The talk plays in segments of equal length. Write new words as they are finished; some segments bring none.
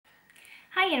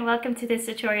Hi and welcome to this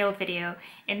tutorial video.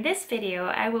 In this video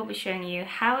I will be showing you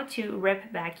how to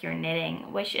rip back your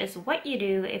knitting, which is what you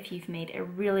do if you've made a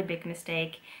really big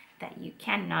mistake that you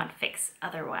cannot fix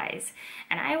otherwise.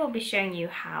 And I will be showing you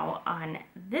how on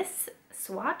this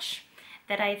swatch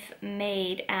that I've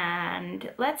made,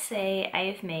 and let's say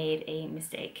I've made a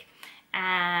mistake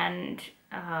and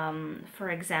for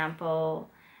example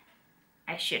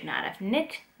I should not have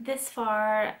knit this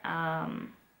far.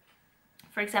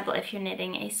 For example, if you're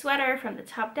knitting a sweater from the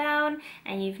top down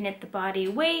and you've knit the body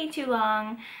way too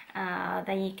long,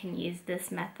 then you can use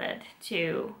this method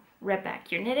to rip back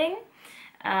your knitting.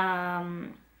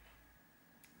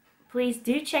 Please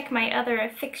do check my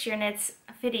other Fix Your Knits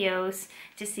videos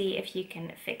to see if you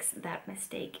can fix that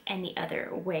mistake any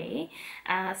other way.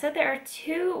 So there are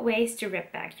two ways to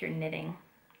rip back your knitting.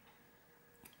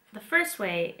 The first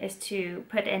way is to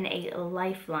put in a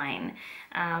lifeline.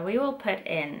 We will put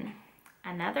in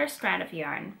another strand of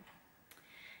yarn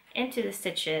into the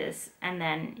stitches, and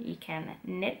then you can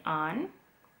knit on,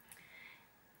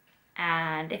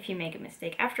 and if you make a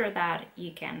mistake after that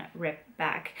you can rip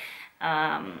back.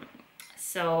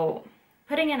 So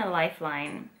putting in a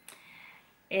lifeline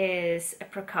is a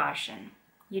precaution.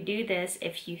 You do this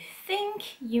if you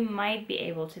think you might be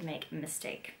able to make a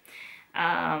mistake.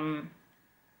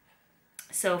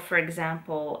 So for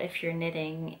example, if you're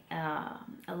knitting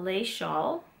a lace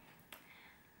shawl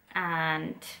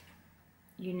and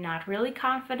you're not really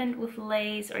confident with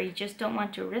lace, or you just don't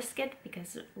want to risk it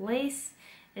because lace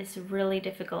is really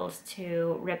difficult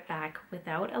to rip back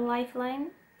without a lifeline.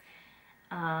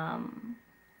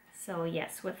 So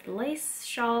yes, with lace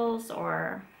shawls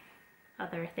or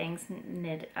other things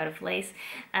knit out of lace,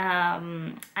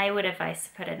 I would advise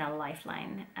to put in a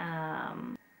lifeline.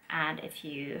 And if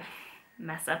you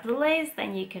mess up the lace,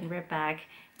 then you can rip back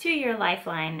to your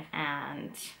lifeline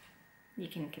and you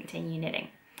can continue knitting.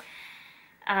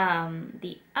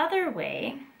 The other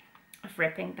way of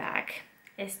ripping back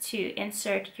is to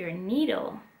insert your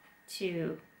needle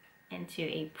into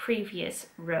a previous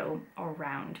row or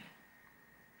round.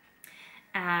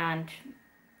 And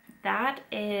that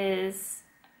is,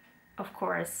 of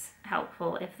course,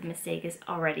 helpful if the mistake is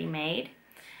already made.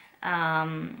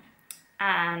 And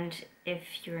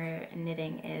if your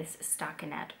knitting is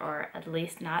stockinette, or at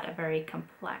least not a very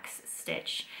complex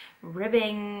stitch.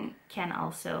 Ribbing can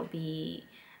also be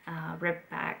ripped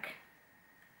back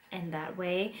in that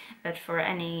way, but for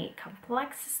any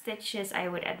complex stitches I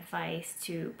would advise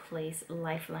to place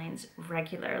lifelines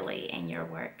regularly in your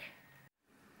work.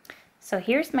 So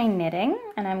here's my knitting,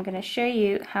 and I'm going to show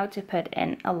you how to put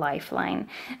in a lifeline.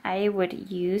 I would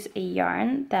use a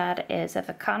yarn that is of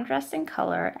a contrasting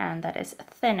color and that is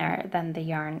thinner than the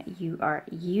yarn you are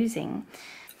using.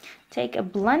 Take a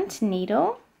blunt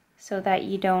needle so that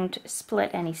you don't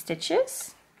split any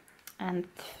stitches, and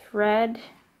thread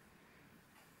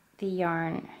the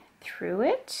yarn through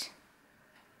it.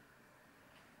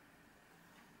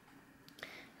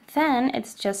 Then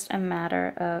it's just a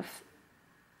matter of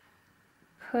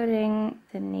putting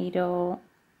the needle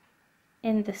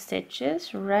in the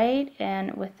stitches right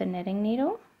in with the knitting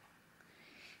needle.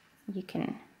 You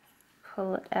can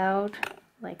pull it out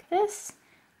like this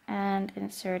and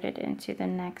insert it into the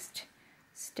next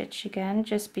stitch again.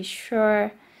 Just be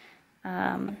sure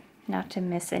not to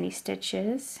miss any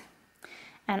stitches.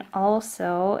 And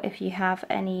also, if you have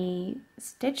any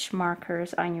stitch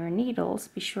markers on your needles,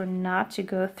 be sure not to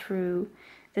go through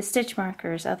the stitch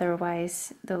markers,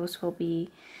 otherwise those will be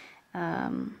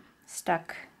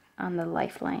stuck on the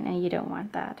lifeline and you don't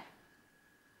want that.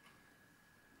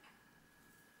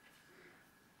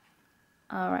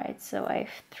 Alright, so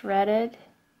I've threaded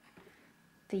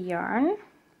the yarn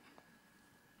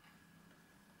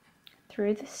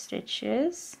through the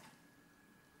stitches.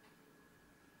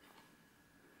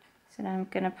 So now I'm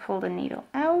going to pull the needle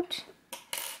out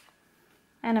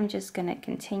and I'm just going to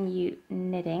continue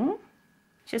knitting.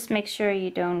 Just make sure you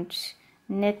don't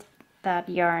knit that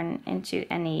yarn into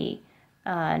any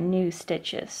new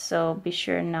stitches, so be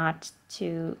sure not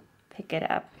to pick it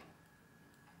up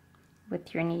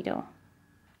with your needle.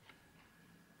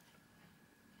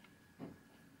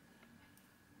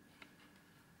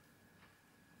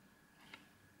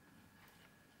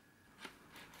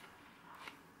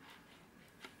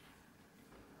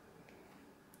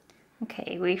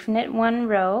 Okay, we've knit one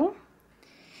row,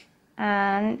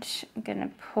 and I'm gonna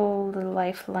pull the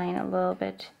lifeline a little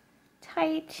bit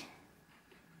tight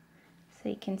so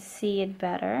you can see it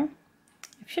better.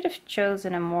 I should have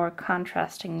chosen a more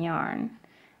contrasting yarn,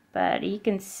 but you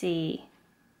can see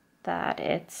that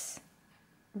it's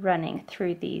running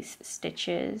through these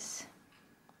stitches.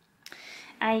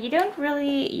 You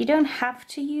don't have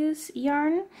to use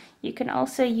yarn. You can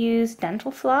also use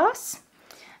dental floss,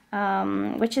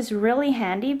 which is really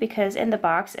handy because in the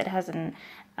box it has a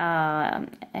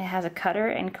cutter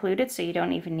included, so you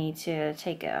don't even need to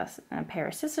take a pair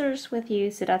of scissors with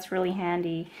you, so that's really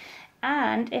handy.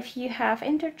 And if you have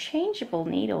interchangeable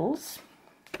needles,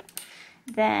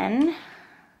 then I'm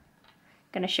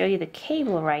going to show you the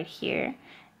cable right here.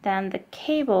 Then the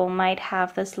cable might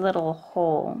have this little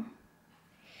hole,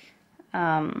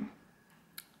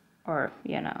 or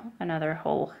another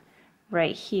hole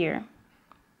right here.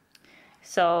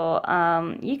 So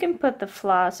you can put the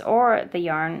floss or the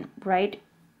yarn right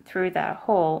through that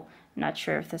hole. Not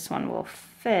sure if this one will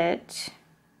fit.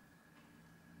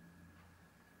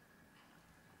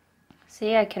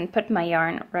 See, I can put my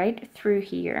yarn right through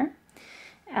here.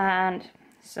 And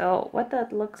so what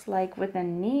that looks like with a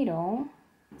needle,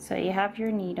 so you have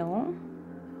your needle.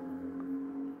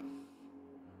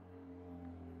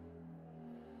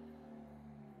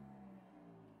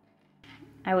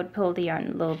 I would pull the yarn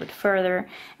a little bit further,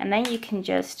 and then you can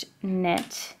just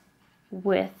knit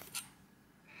with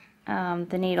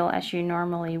the needle as you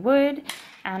normally would,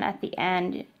 and at the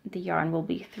end the yarn will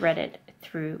be threaded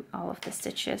through all of the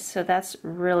stitches, so that's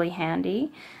really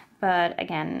handy. But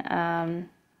again,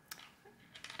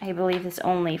 I believe it's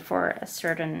only for a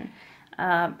certain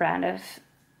brand of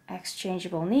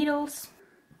exchangeable needles,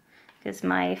 because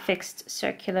my fixed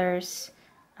circulars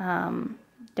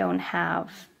don't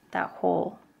have that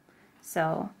hole,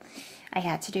 so I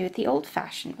had to do it the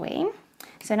old-fashioned way.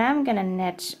 So now I'm gonna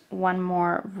knit one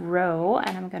more row,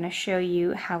 and I'm gonna show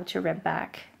you how to rib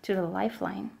back to the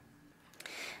lifeline.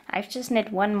 I've just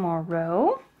knit one more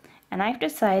row, and I've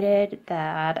decided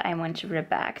that I want to rib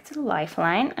back to the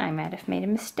lifeline. I might have made a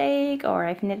mistake, or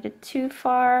I've knitted too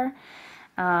far,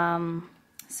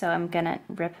 so I'm gonna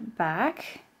rib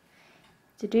back.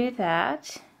 To do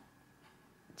that,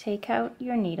 take out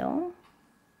your needle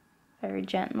very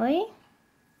gently.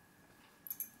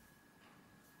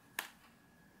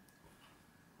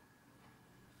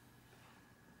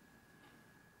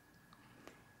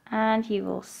 And you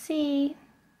will see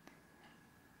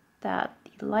that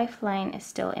the lifeline is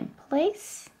still in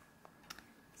place.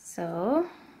 So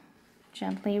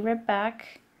gently rib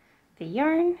back the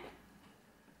yarn,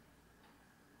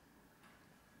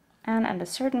 and at a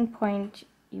certain point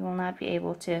you will not be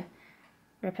able to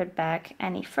rip it back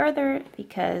any further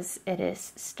because it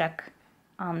is stuck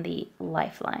on the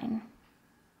lifeline.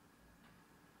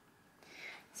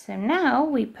 So now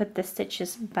we put the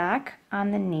stitches back on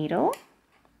the needle.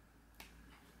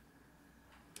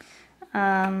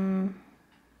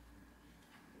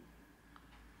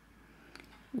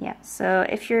 Yeah, so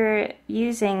if you're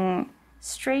using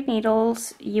straight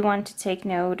needles, you want to take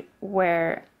note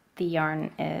where the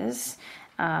yarn is.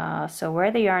 So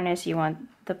where the yarn is, you want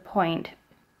the point,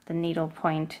 the needle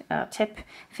point tip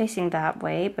facing that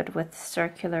way, but with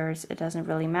circulars it doesn't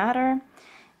really matter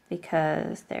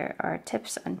because there are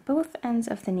tips on both ends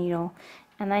of the needle.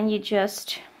 And then you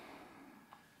just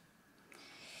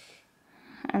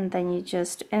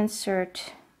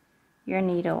insert your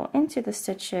needle into the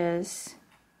stitches,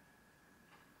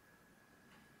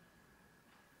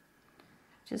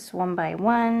 just one by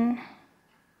one.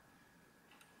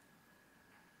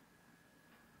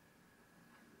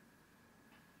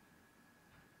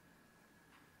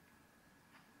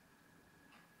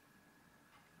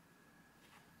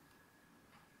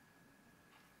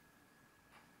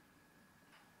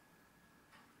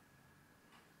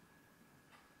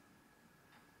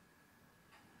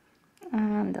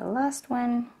 And the last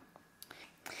one.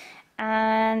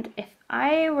 And if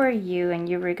I were you and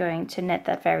you were going to knit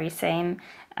that very same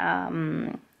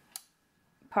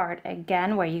part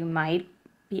again, where you might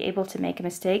be able to make a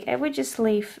mistake, I would just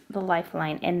leave the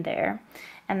lifeline in there,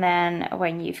 and then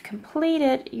when you've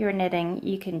completed your knitting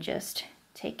you can just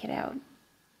take it out,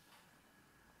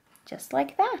 just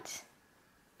like that.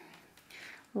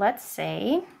 Let's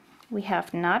say we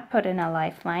have not put in a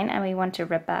lifeline and we want to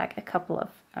rip back a couple of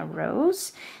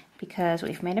rows because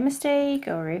we've made a mistake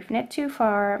or we've knit too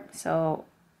far, so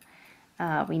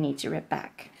we need to rip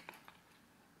back.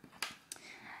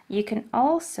 You can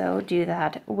also do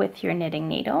that with your knitting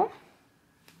needle,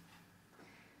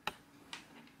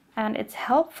 and it's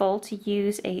helpful to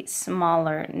use a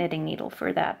smaller knitting needle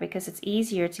for that because it's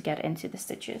easier to get into the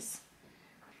stitches.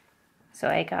 So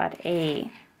I got a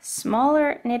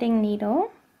smaller knitting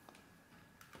needle.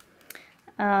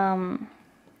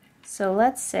 So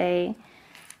let's say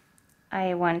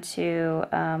I want to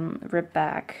rip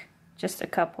back just a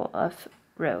couple of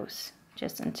rows,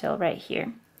 just until right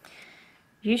here.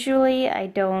 Usually I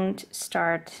don't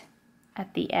start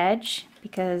at the edge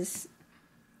because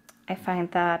I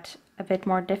find that a bit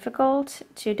more difficult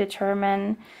to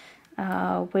determine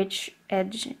which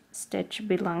edge stitch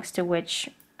belongs to which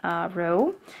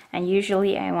row, and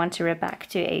usually I want to rib back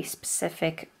to a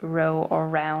specific row or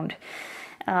round.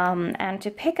 And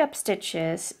to pick up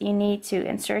stitches, you need to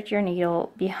insert your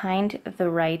needle behind the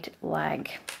right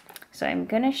leg. So I'm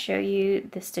going to show you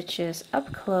the stitches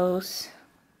up close,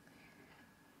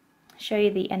 show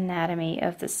you the anatomy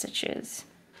of the stitches.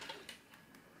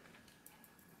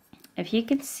 If you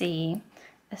can see,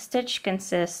 a stitch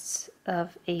consists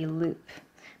of a loop.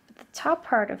 But the top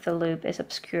part of the loop is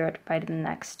obscured by the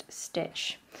next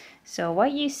stitch. So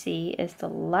what you see is the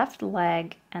left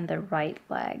leg and the right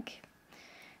leg.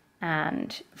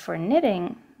 And for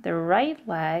knitting, the right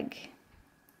leg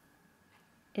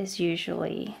is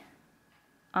usually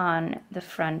on the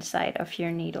front side of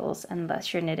your needles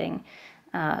unless you're knitting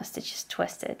stitches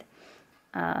twisted.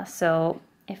 So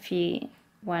if you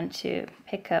want to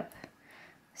pick up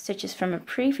stitches from a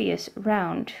previous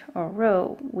round or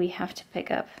row, we have to pick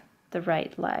up the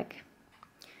right leg.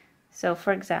 So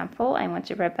for example, I want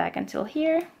to rib back until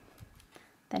here,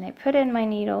 then I put in my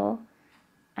needle,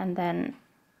 and then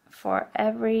for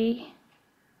every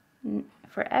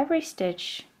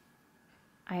stitch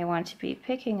I want to be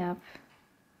picking up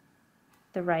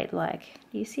the right leg.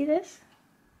 Do you see this?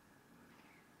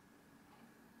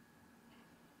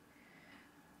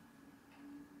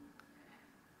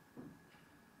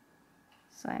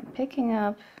 So I'm picking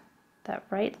up that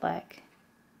right leg.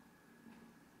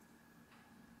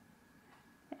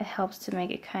 It helps to make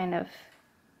a kind of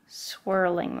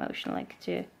swirling motion, like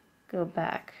to go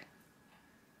back.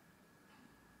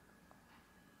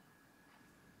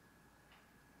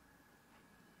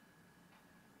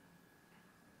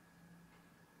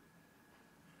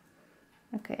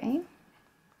 Okay.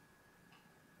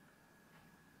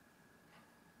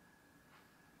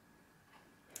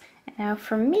 Now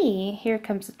for me, here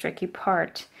comes the tricky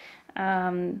part,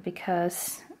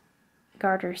 because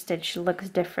garter stitch looks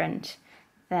different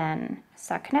than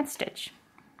stockinette stitch.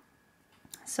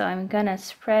 So I'm gonna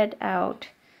spread out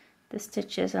the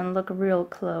stitches and look real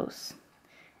close.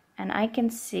 And I can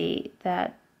see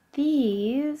that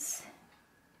these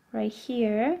right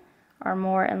here are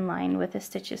more in line with the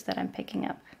stitches that I'm picking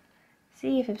up.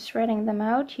 See, if I'm spreading them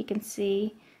out, you can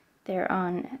see they're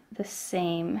on the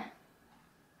same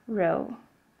row.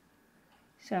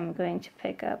 So I'm going to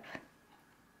pick up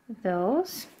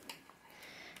those.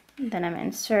 Then I'm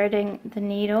inserting the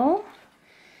needle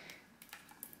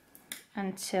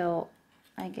until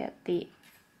I get the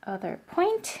other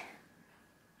point,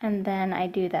 and then I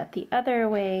do that the other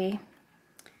way,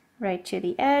 right to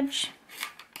the edge.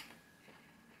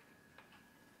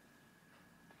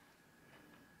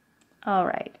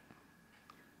 Alright,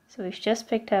 so we've just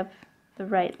picked up the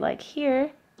right leg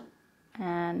here,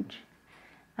 and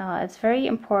it's very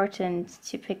important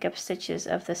to pick up stitches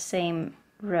of the same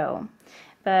row.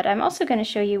 But I'm also going to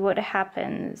show you what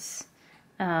happens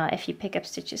if you pick up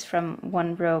stitches from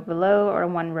one row below or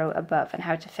one row above, and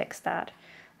how to fix that.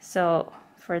 So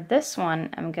for this one,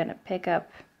 I'm going to pick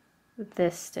up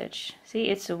this stitch. See,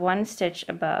 it's one stitch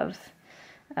above.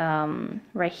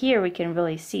 Right here we can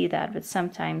really see that, but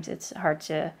sometimes it's hard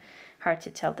to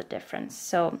tell the difference.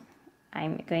 So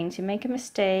I'm going to make a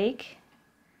mistake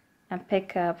and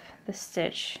pick up the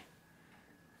stitch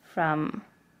from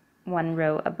one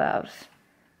row above,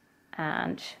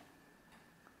 and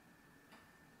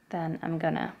then I'm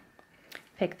gonna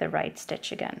pick the right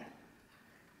stitch again.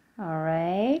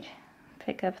 Alright,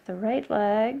 pick up the right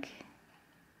leg,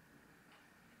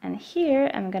 and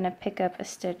here I'm gonna pick up a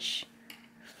stitch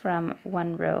from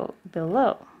one row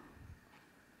below,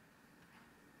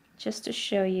 just to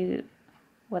show you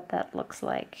what that looks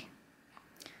like.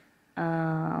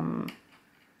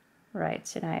 Right,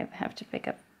 so now I have to pick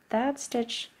up that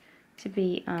stitch to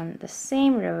be on the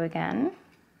same row again.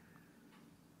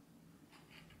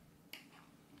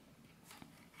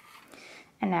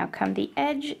 And now come the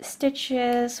edge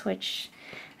stitches, which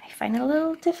I find a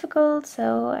little difficult,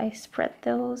 so I spread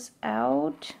those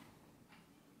out.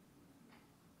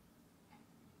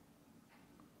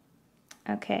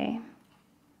 Okay,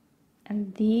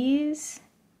 and these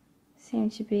seem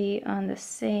to be on the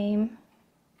same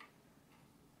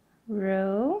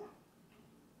row.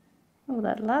 Oh,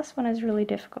 that last one is really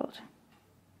difficult.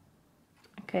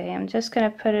 Okay, I'm just gonna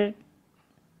put it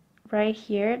right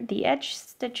here. The edge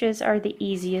stitches are the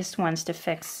easiest ones to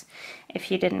fix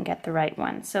if you didn't get the right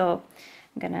one. So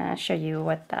I'm gonna show you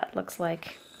what that looks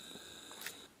like.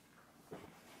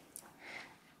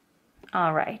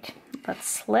 All right, let's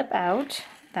slip out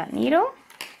that needle,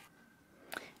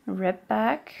 rib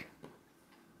back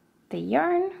the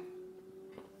yarn.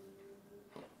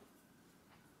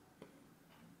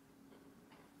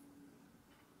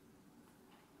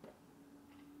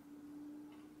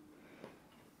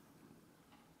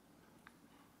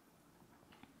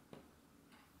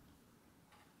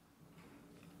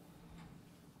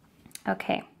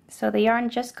 Okay, so the yarn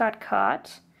just got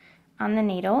caught on the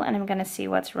needle and I'm going to see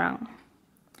what's wrong.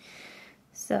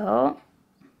 So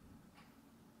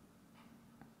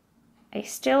I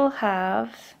still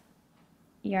have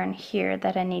yarn here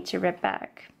that I need to rip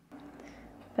back.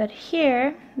 But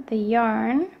here, the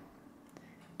yarn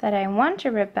that I want to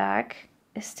rip back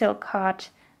is still caught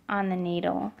on the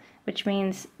needle, which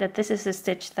means that this is a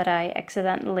stitch that I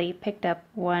accidentally picked up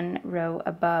one row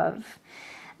above.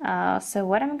 So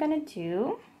what I'm going to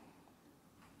do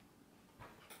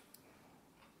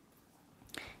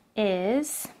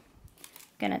is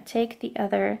I'm going to take the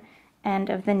other end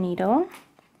of the needle,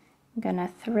 I'm going to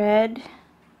thread,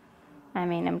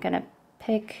 I'm going to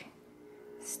pick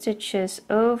stitches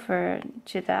over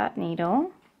to that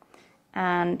needle,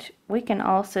 and we can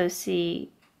also see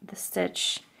the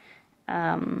stitch,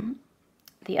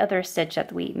 the other stitch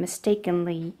that we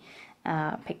mistakenly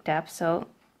picked up, so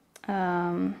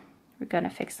we're going to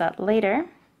fix that later.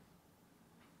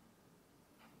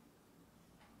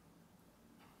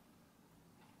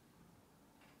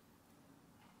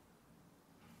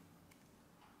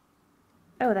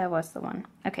 Oh, that was the one.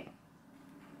 Okay.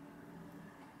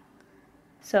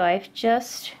 So I've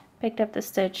just picked up the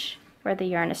stitch where the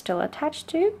yarn is still attached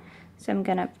to. So I'm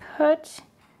going to put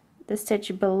the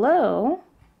stitch below.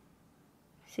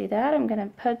 See that? I'm going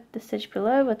to put the stitch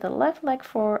below with the left leg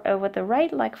forward, with the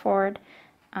right leg forward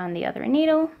on the other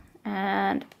needle.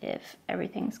 And if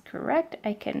everything's correct,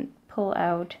 I can pull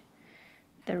out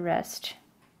the rest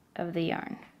of the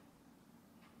yarn.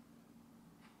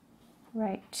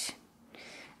 Right.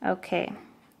 Okay.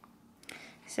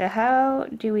 So how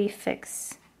do we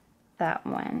fix that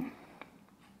one?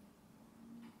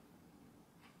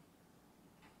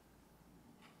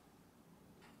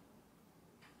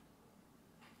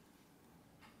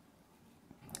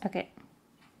 Okay.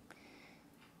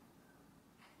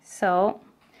 So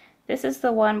this is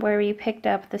the one where we picked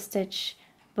up the stitch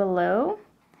below.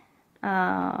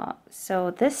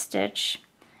 So this stitch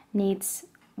needs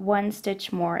one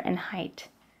stitch more in height.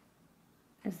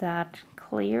 Is that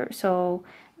clear? So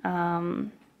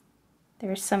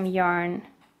there's some yarn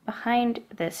behind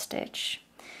this stitch,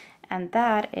 and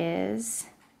that is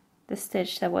the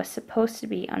stitch that was supposed to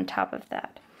be on top of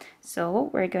that. So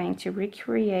we're going to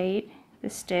recreate the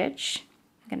stitch.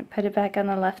 I'm going to put it back on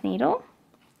the left needle.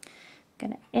 I'm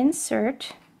going to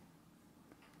insert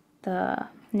the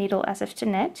needle as if to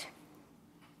knit.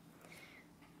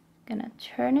 I'm going to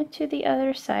turn it to the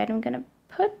other side. I'm going to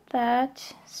put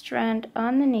that strand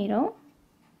on the needle,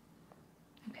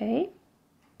 okay,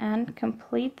 and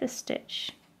complete the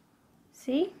stitch.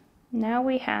 See, now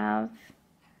we have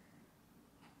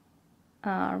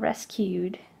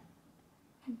rescued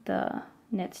the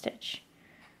knit stitch.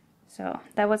 So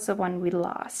that was the one we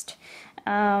lost.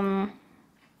 And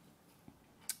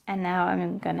now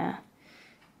I'm gonna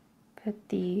put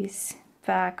these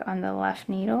back on the left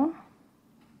needle.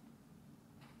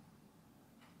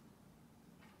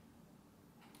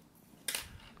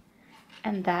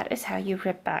 And that is how you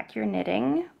rip back your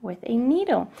knitting with a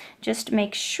needle. Just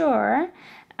make sure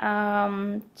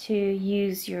to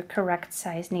use your correct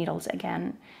size needles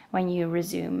again when you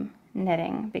resume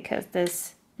knitting, because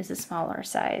this is a smaller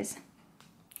size.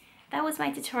 That was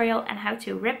my tutorial on how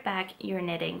to rip back your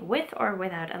knitting with or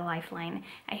without a lifeline.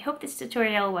 I hope this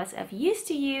tutorial was of use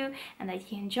to you and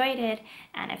that you enjoyed it,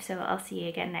 and if so, I'll see you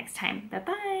again next time. Bye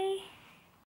bye!